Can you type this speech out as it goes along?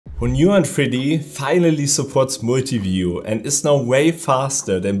Hunyuan3D finally supports Multiview and is now way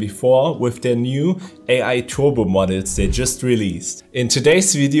faster than before with their new AI turbo models they just released. In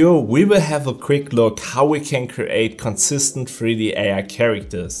today's video, we will have a quick look how we can create consistent 3D AI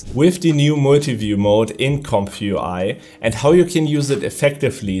characters with the new Multiview mode in ComfyUI and how you can use it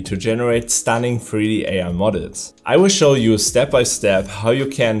effectively to generate stunning 3D AI models. I will show you step by step how you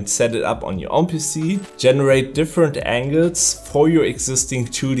can set it up on your own PC, generate different angles for your existing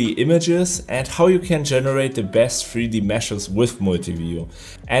 2D images and how you can generate the best 3D meshes with Multiview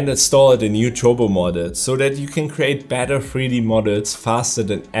and install the new turbo model so that you can create better 3D models faster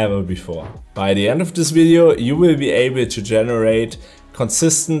than ever before. By the end of this video, you will be able to generate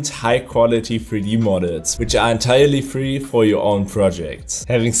consistent high quality 3D models, which are entirely free for your own projects.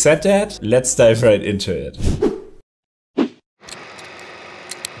 Having said that, let's dive right into it.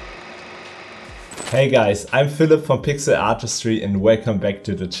 Hey guys, I'm Philip from Pixel Artistry and welcome back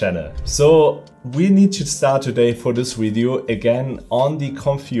to the channel. So we need to start today for this video again on the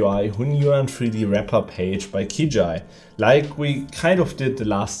ComfyUI Hunyuan3D wrapper page by Kijai, like we kind of did the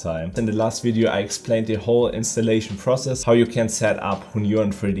last time. In the last video I explained the whole installation process, how you can set up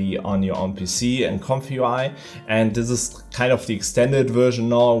Hunyuan3D on your own PC and ComfyUI, and this is kind of the extended version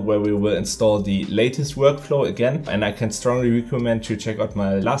now where we will install the latest workflow again, and I can strongly recommend to check out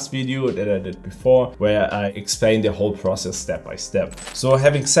my last video that I did before where I explained the whole process step by step. So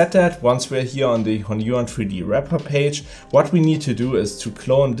having said that, once we're here on the Hunyuan3D wrapper page, what we need to do is to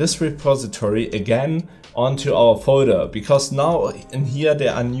clone this repository again onto our folder, because now in here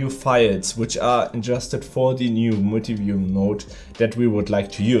there are new files which are ingested for the new Multiview mode that we would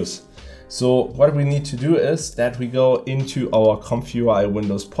like to use. So what we need to do is that we go into our ComfyUI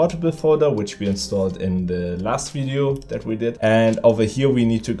Windows Portable folder, which we installed in the last video that we did. And over here we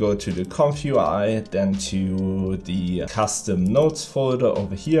need to go to the ComfyUI, then to the custom nodes folder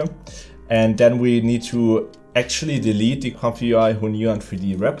over here. And then we need to actually delete the ComfyUI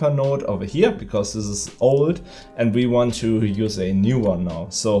Hunyuan3D wrapper node over here because this is old and we want to use a new one now.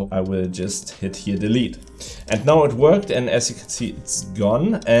 So I will just hit here delete. And now it worked, and as you can see it's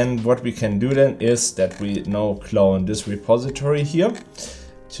gone. And what we can do then is that we now clone this repository here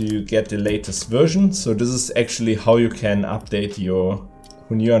to get the latest version. So this is actually how you can update your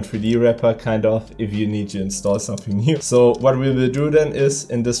Hunyuan3D wrapper, kind of, if you need to install something new. So what we will do then is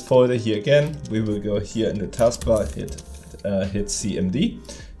in this folder here again, we will go here in the taskbar, hit CMD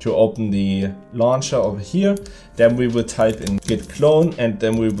to open the launcher over here. Then we will type in git clone and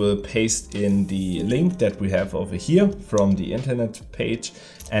then we will paste in the link that we have over here from the internet page,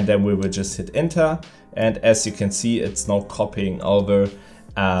 and then we will just hit enter. And as you can see, it's now copying over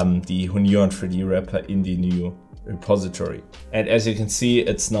the Hunyuan3D wrapper in the new repository. And as you can see,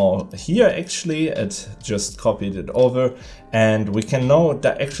 it's now here actually, it just copied it over, and we can now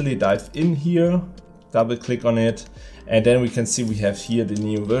actually dive in here, double click on it, and then we can see we have here the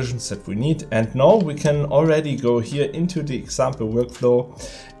new versions that we need. And now we can already go here into the example workflow,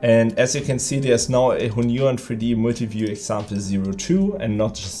 and as you can see there's now a Hunyuan3D Multiview example 02 and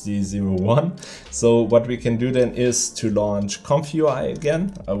not just the 01. So what we can do then is to launch ComfyUI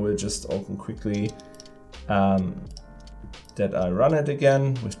again. I will just open quickly that I run it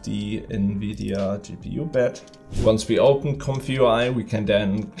again with the NVIDIA GPU bed. Once we open ComfyUI, we can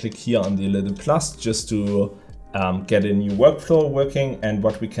then click here on the little plus just to get a new workflow working. And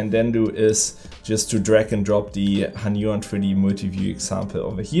what we can then do is just to drag and drop the Hunyuan3D Multiview example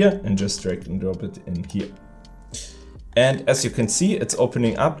over here and just drag and drop it in here. And as you can see, it's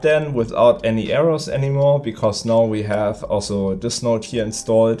opening up then without any errors anymore, because now we have also this node here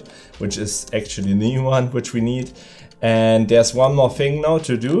installed, which is actually the new one which we need. And there's one more thing now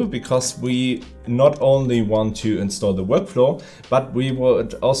to do, because we not only want to install the workflow, but we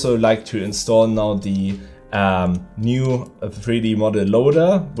would also like to install now the new 3D model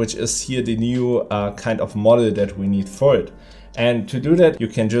loader, which is here the new kind of model that we need for it. And to do that, you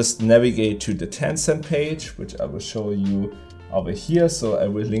can just navigate to the Tencent page, which I will show you over here. So I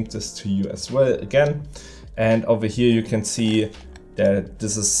will link this to you as well again. And over here you can see that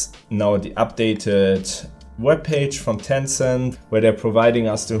this is now the updated web page from Tencent, where they're providing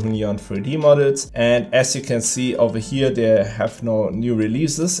us the Hunyuan3D models. And as you can see over here, they have no new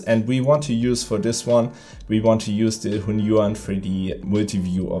releases, and we want to use for this one, we want to use the Hunyuan3D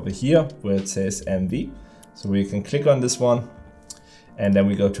Multiview over here where it says MV. So we can click on this one, and then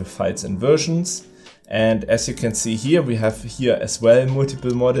we go to files and versions. And as you can see here, we have here as well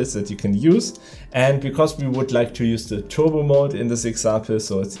multiple models that you can use. And because we would like to use the turbo mode in this example,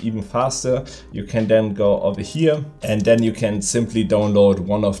 so it's even faster, you can then go over here and then you can simply download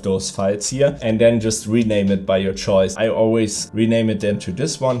one of those files here and then just rename it by your choice. I always rename it then to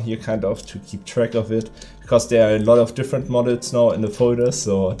this one here, kind of to keep track of it, because there are a lot of different models now in the folder,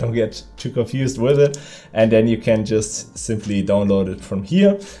 so don't get too confused with it. And then you can just simply download it from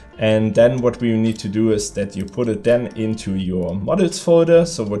here. And then what we need to do is that you put it then into your models folder.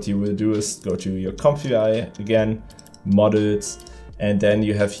 So what you will do is go to your ComfyUI again, models, and then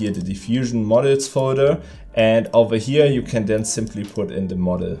you have here the diffusion models folder. And over here you can then simply put in the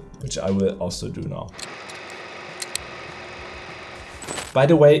model, which I will also do now. By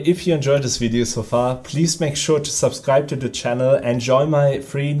the way, if you enjoyed this video so far, please make sure to subscribe to the channel and join my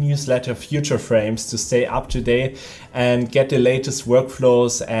free newsletter Future Frames to stay up to date and get the latest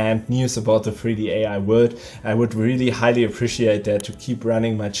workflows and news about the 3D AI world. I would really highly appreciate that to keep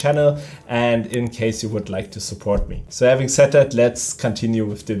running my channel and in case you would like to support me. So having said that, let's continue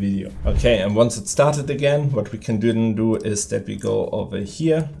with the video. Okay, and once it's started again, what we can then do is that we go over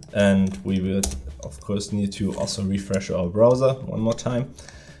here and we will of course need to also refresh our browser one more time,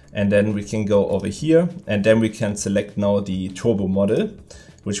 and then we can go over here and then we can select now the turbo model,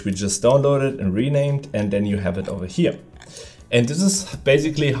 which we just downloaded and renamed, and then you have it over here. And this is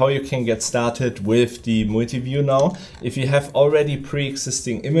basically how you can get started with the multi-view now. If you have already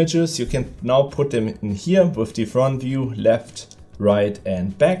pre-existing images, you can now put them in here with the front view, left, right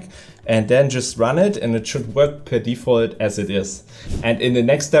and back, and then just run it and it should work per default as it is. And in the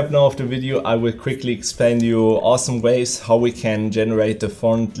next step now of the video, I will quickly explain to you awesome ways how we can generate the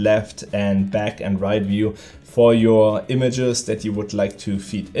front, left and back and right view for your images that you would like to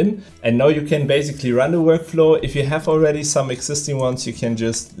feed in. And now you can basically run the workflow. If you have already some existing ones, you can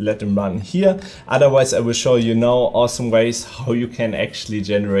just let them run here. Otherwise, I will show you now awesome ways how you can actually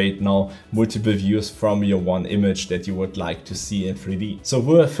generate now multiple views from your one image that you would like to see in 3D.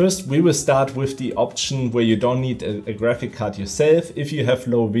 So first we will start with the option where you don't need a graphic card yourself. If you have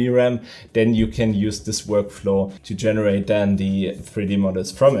low VRAM, then you can use this workflow to generate then the 3D models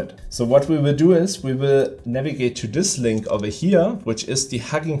from it. So what we will do is we will navigate to this link over here, which is the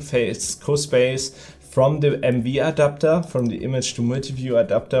Hugging Face CoSpace from the MV adapter, from the image to multi-view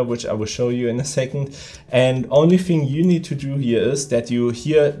adapter, which I will show you in a second. And only thing you need to do here is that you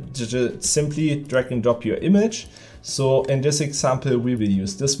here simply drag and drop your image. So in this example, we will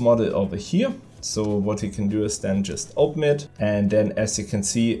use this model over here. So what you can do is then just open it, and then as you can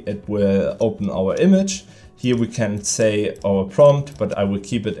see, it will open our image. Here we can say our prompt, but I will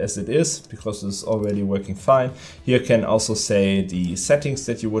keep it as it is because it's already working fine. Here you can also say the settings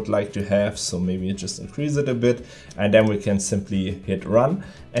that you would like to have. So maybe just increase it a bit, and then we can simply hit run.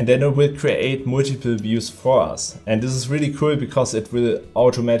 And then it will create multiple views for us. And this is really cool because it will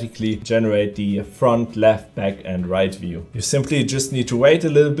automatically generate the front, left, back and right view. You simply just need to wait a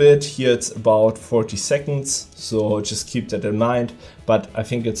little bit. Here it's about 40 seconds. So just keep that in mind. But I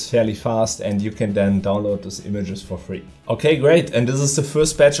think it's fairly fast and you can then download those images for free. Okay, great. And this is the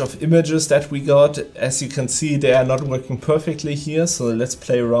first batch of images that we got. As you can see, they are not working perfectly here. So let's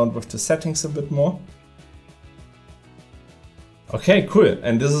play around with the settings a bit more. Okay, cool.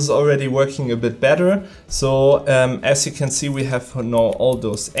 And this is already working a bit better. So as you can see, we have now all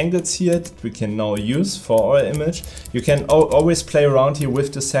those angles here that we can now use for our image. You can always play around here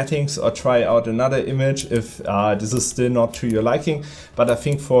with the settings or try out another image if this is still not to your liking. But I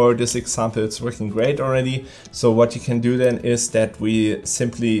think for this example, it's working great already. So what you can do then is that we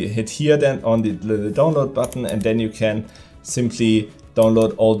simply hit here then on the little download button, and then you can simply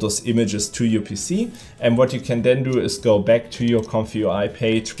download all those images to your PC. And what you can then do is go back to your ComfyUI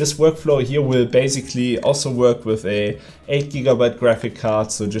page. This workflow here will basically also work with a 8 GB graphic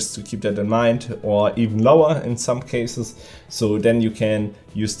card, so just to keep that in mind, or even lower in some cases. So then you can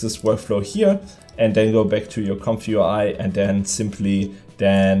use this workflow here and then go back to your ComfyUI and then simply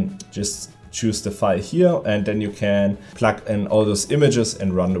then just choose the file here, and then you can plug in all those images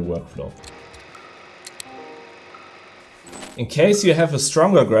and run the workflow. In case you have a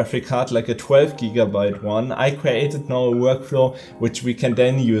stronger graphic card, like a 12 GB one, I created now a workflow which we can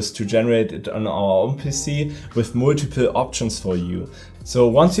then use to generate it on our own PC with multiple options for you. So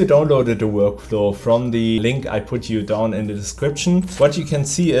once you downloaded the workflow from the link I put you down in the description, what you can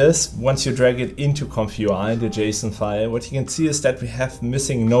see is, once you drag it into ComfyUI, the JSON file, what you can see is that we have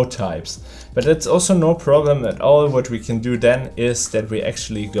missing node types. But that's also no problem at all. What we can do then is that we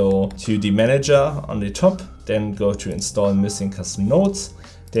actually go to the manager on the top, then go to install missing custom nodes.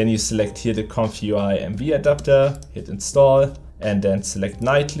 Then you select here the ComfyUI MV adapter, hit install, and then select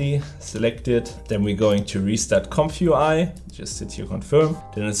nightly, select it. Then we're going to restart ComfyUI, just hit here confirm,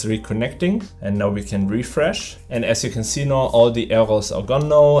 then it's reconnecting, and now we can refresh. And as you can see now, all the errors are gone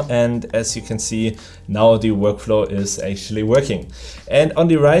now, and as you can see, now the workflow is actually working. And on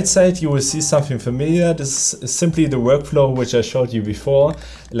the right side, you will see something familiar. This is simply the workflow which I showed you before,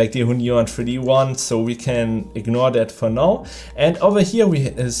 like the Hunyuan3D one, so we can ignore that for now. And over here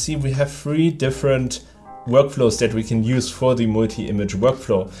we see we have 3 different workflows that we can use for the multi-image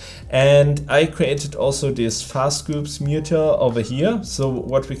workflow. And I created also this fast groups muter over here. So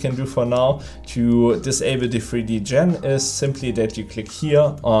what we can do for now to disable the 3D gen is simply that you click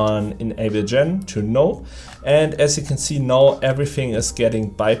here on enable gen to no. And as you can see now, everything is getting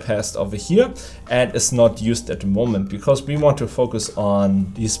bypassed over here and is not used at the moment because we want to focus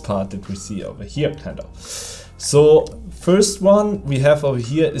on this part that we see over here kind of. So first one we have over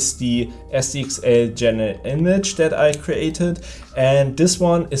here is the SDXL general image that I created, and this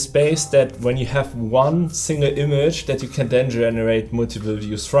one is based that when you have one single image that you can then generate multiple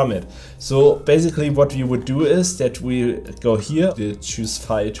views from it. So basically what we would do is that we go here, we choose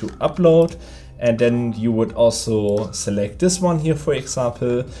file to upload, and then you would also select this one here, for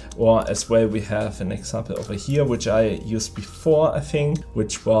example, or as well we have an example over here which I used before, I think,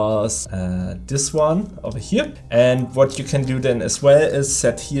 which was this one over here. And what you can do then as well is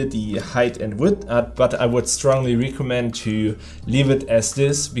set here the height and width, but I would strongly recommend to leave it as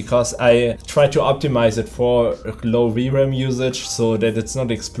this because I try to optimize it for low VRAM usage so that it's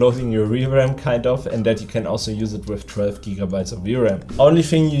not exploding your VRAM kind of, and that you can also use it with 12 GB of VRAM. Only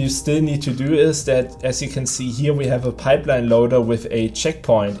thing you still need to do is that, as you can see here, we have a pipeline loader with a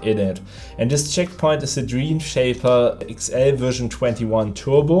checkpoint in it, and this checkpoint is a DreamShaper XL version 21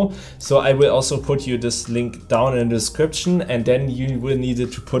 Turbo. So I will also put you this link down in the description, and then you will need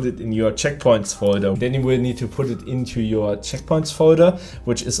to put it in your checkpoints folder. Then you will need to put it into your checkpoints folder,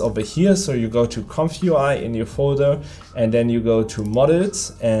 which is over here. So you go to ComfyUI in your folder, and then you go to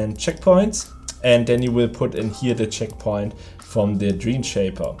models and checkpoints, and then you will put in here the checkpoint from the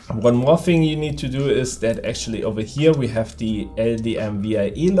DreamShaper. One more thing you need to do is that actually over here we have the LDM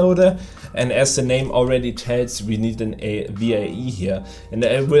VIE loader, and as the name already tells, we need an VIE here. And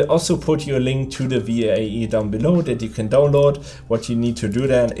I will also put you a link to the VIE down below that you can download. What you need to do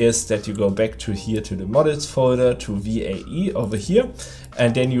then is that you go back to here to the models folder, to VIE over here,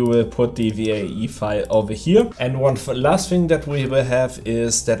 and then you will put the VIE file over here. And one last thing that we will have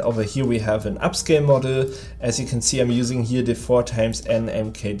is that over here we have an upscale model. As you can see, I'm using here the 4x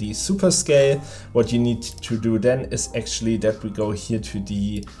NMKD superscale. What you need to do then is actually that we go here to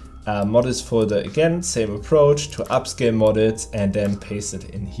the models folder again, same approach, to upscale models, and then paste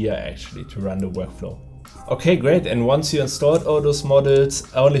it in here actually to run the workflow. Okay, great. And once you installed all those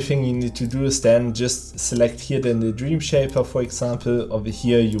models, only thing you need to do is then just select here then the DreamShaper, for example. Over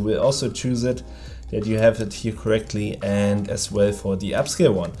here you will also choose it, that you have it here correctly, and as well for the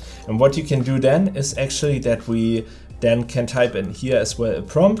upscale one. And what you can do then is actually that we then can type in here as well a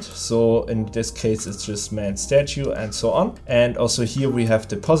prompt. So in this case it's just man statue and so on. And also here we have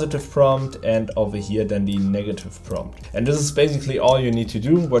the positive prompt, and over here then the negative prompt. And this is basically all you need to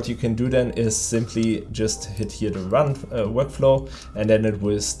do. What you can do then is simply just hit here the run workflow, and then it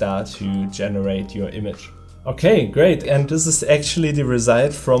will start to generate your image. Okay, great. And this is actually the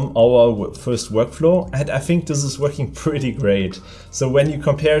result from our first workflow, and I think this is working pretty great. So when you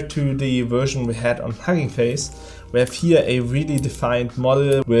compare it to the version we had on Hugging Face, we have here a really defined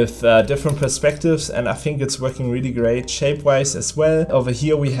model with different perspectives, and I think it's working really great shape-wise as well. Over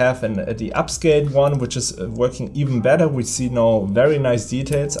here we have the upscaled one, which is working even better. We see now very nice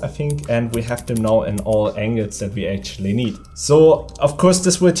details, I think, and we have them now in all angles that we actually need. So of course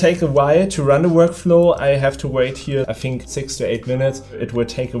this will take a while to run the workflow. I have to wait here, I think 6 to 8 minutes. It will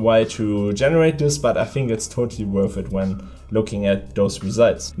take a while to generate this, but I think it's totally worth it when looking at those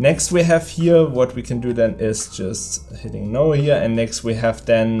results. Next we have here, what we can do then is just hitting no here, and next we have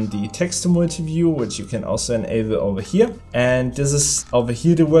then the text to multi-view, which you can also enable over here. And this is over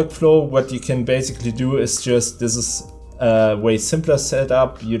here the workflow. What you can basically do is just, this is a way simpler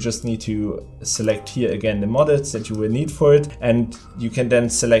setup. You just need to select here again the models that you will need for it, and you can then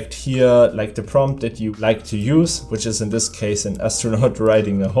select here like the prompt that you like to use, which is in this case an astronaut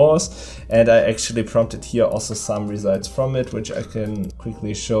riding a horse. And I actually prompted here also some results from it, which I can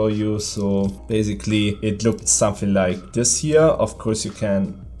quickly show you. So basically it looked something like this here. Of course you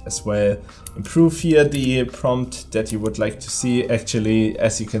can as well improve here the prompt that you would like to see. Actually,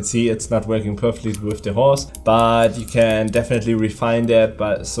 as you can see, it's not working perfectly with the horse, but you can definitely refine that.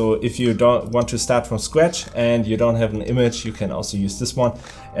 But so if you don't want to start from scratch and you don't have an image, you can also use this one.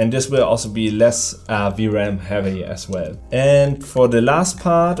 And this will also be less VRAM heavy as well. And for the last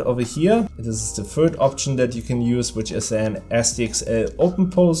part over here, this is the third option that you can use, which is an SDXL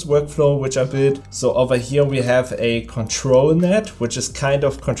OpenPose workflow, which I built. So over here we have a control net, which is kind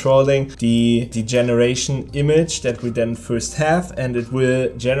of controlling the generation image that we then first have, and it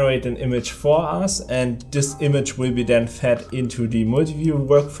will generate an image for us, and this image will be then fed into the Multiview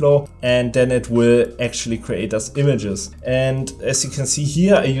workflow, and then it will actually create us images. And as you can see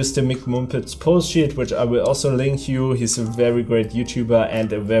here, I used the Mick Mumpet's post sheet, which I will also link you. He's a very great YouTuber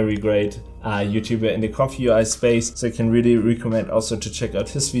and a very great YouTuber in the ComfyUI space, so I can really recommend also to check out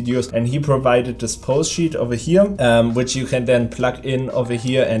his videos. And he provided this post sheet over here, which you can then plug in over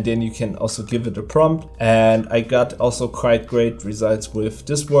here, and then you can also give it a prompt. And I got also quite great results with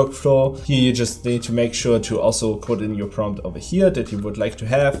this workflow. Here you just need to make sure to also put in your prompt over here that you would like to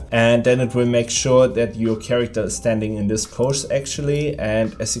have, and then it will make sure that your character is standing in this pose actually.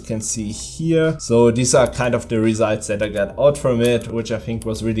 And as you can see here, so these are kind of the results that I got out from it, which I think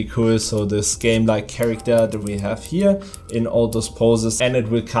was really cool. So this game-like character that we have here in all those poses, and it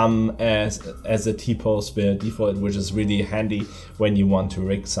will come as a T-pose by default, which is really handy when you want to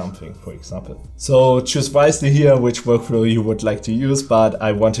rig something, for example. So choose wisely here which workflow you would like to use, but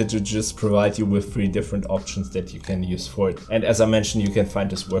I wanted to just provide you with 3 different options that you can use for it. And as I mentioned, you can find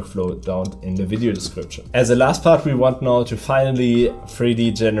this workflow down in the video description. As the last part, we want now to finally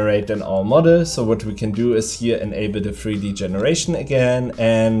 3D generate then our model. So what we can do is here enable the 3D generation again,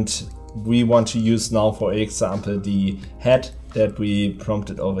 and we want to use now, for example, the head that we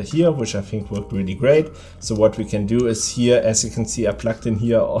prompted over here, which I think worked really great. So what we can do is here, as you can see, I plugged in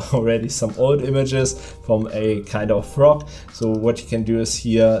here already some old images from a kind of frog. So what you can do is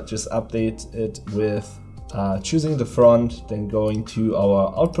here just update it with choosing the front, then going to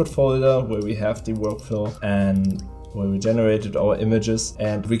our output folder where we have the workflow and where we generated our images,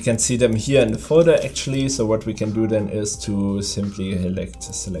 and we can see them here in the folder actually. So what we can do then is to simply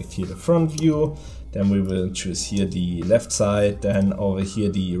select here the front view, then we will choose here the left side, then over here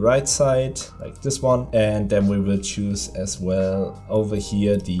the right side, like this one, and then we will choose as well over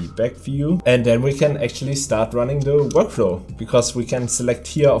here the back view, and then we can actually start running the workflow, because we can select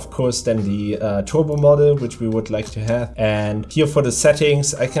here, of course, then the turbo model which we would like to have. And here for the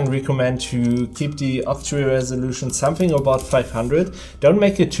settings, I can recommend to keep the octave resolution something about 500. Don't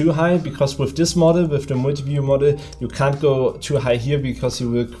make it too high, because with this model, with the Multiview model, you can't go too high here because you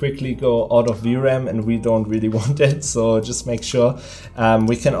will quickly go out of VRAM, and we don't really want that. So just make sure.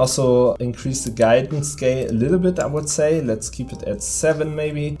 We can also increase the guidance scale a little bit, I would say. Let's keep it at 7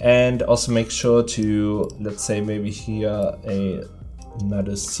 maybe, and also make sure to, let's say, maybe here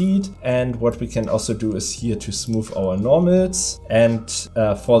another seed. And what we can also do is here to smooth our normals, and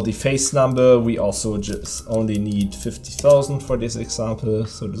for the face number we also just only need 50,000 for this example,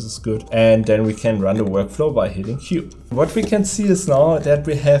 so this is good. And then we can run the workflow by hitting Q. What we can see is now that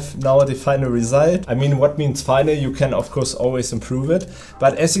we have now the final result. I mean, what means final? You can of course always improve it,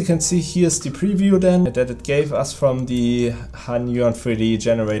 but as you can see, here's the preview then that it gave us from the Hunyuan3D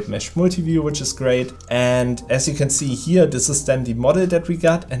Generate Mesh Multiview, which is great. And as you can see here, this is then the model that we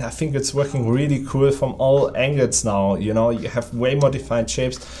got, and I think it's working really cool from all angles now. You know, you have way more defined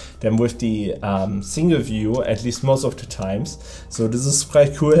shapes than with the single view, at least most of the times. So this is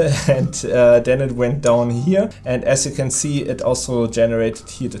quite cool. And then it went down here, and as you can see, it also generated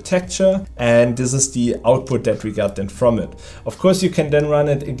here the texture, and this is the output that we got then from it. Of course, you can then run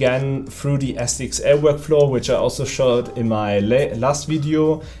it again through the SDXL workflow, which I also showed in my last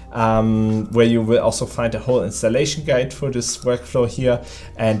video, where you will also find a whole installation guide for this workflow here,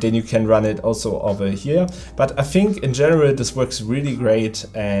 and then you can run it also over here. But I think in general this works really great,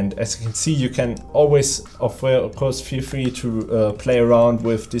 and as you can see, you can always, of course, feel free to play around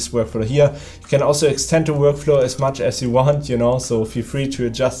with this workflow here. You can also extend the workflow as much as you want, you know, so feel free to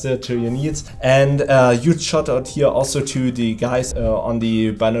adjust it to your needs. And huge shout out here also to the guys on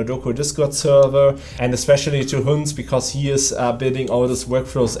the Banodoko Discord server, and especially to Huns, because he is building all those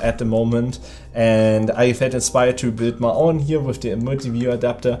workflows at the moment, and I felt inspired to build my own here with the Multiview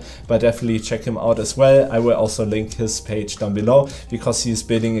adapter, but definitely check him out as well. I will also link his page down below, because he's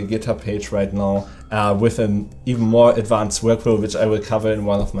building a GitHub page right now with an even more advanced workflow, which I will cover in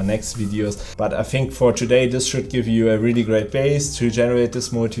one of my next videos. But I think for today, this should give you a really great base to generate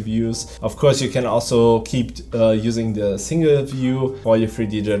this multi-views. Of course, you can also keep using the single view for your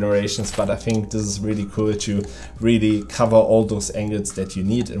 3D generations, but I think this is really cool to really cover all those angles that you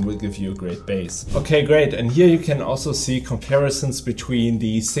need. and will give you a great base. Okay, great. And here you can also see comparisons between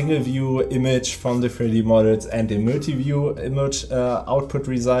the single view image from the 3D models and the multi-view image output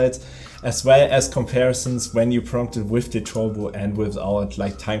results, as well as comparisons when you prompt it with the turbo and without,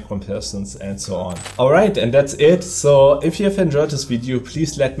 like time comparisons and so on. Alright, and that's it. So if you have enjoyed this video,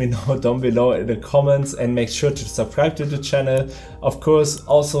 please let me know down below in the comments and make sure to subscribe to the channel. Of course,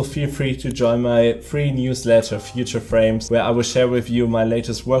 also feel free to join my free newsletter Future Frames, where I will share with you my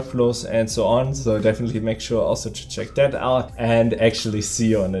latest workflows and so on. So definitely make sure also to check that out, and actually see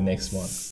you on the next one.